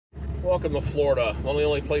Welcome to Florida, one of the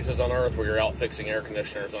only places on earth where you're out fixing air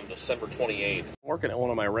conditioners on December 28th. Working at one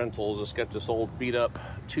of my rentals, just got this old beat up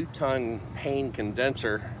 2-ton pane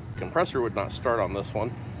condenser. Compressor would not start on this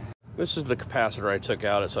one. This is the capacitor I took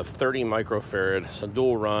out. It's a 30 microfarad. It's a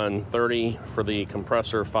dual run, 30 for the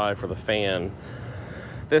compressor, 5 for the fan.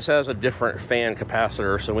 This has a different fan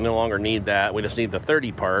capacitor, so we no longer need that. We just need the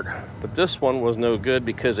 30 part. But this one was no good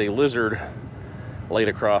because a lizard laid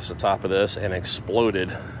across the top of this and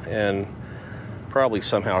exploded and probably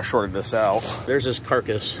somehow shorted this out. There's this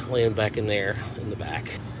carcass laying back in there in the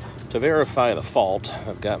back. To verify the fault,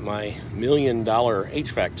 I've got my $1 million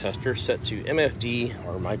HVAC tester set to MFD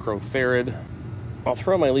or microfarad. I'll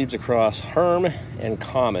throw my leads across Herm and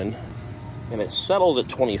Common, and it settles at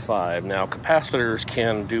 25. Now, capacitors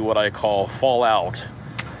can do what I call fall out,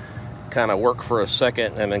 kind of work for a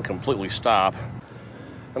second and then completely stop.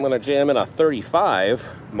 I'm going to jam in a 35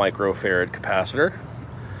 microfarad capacitor,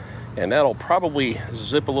 and that'll probably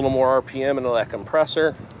zip a little more RPM into that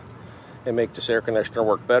compressor and make this air conditioner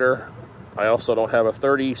work better. I also don't have a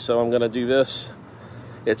 30, so I'm going to do this.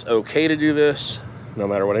 It's okay to do this, no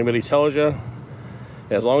matter what anybody tells you,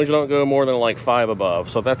 as long as you don't go more than like 5 above.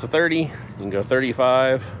 So if that's a 30, you can go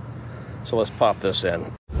 35. So let's pop this in.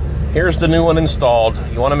 Here's the new one installed.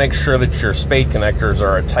 You want to make sure that your spade connectors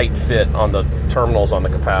are a tight fit on the terminals on the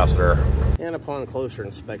capacitor. And upon closer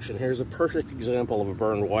inspection, here's a perfect example of a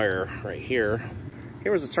burned wire right here.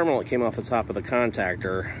 Here was the terminal that came off the top of the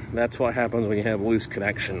contactor. That's what happens when you have loose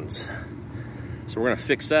connections. So we're going to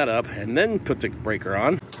fix that up and then put the breaker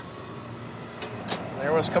on.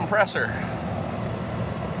 There was compressor.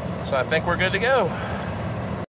 So I think we're good to go.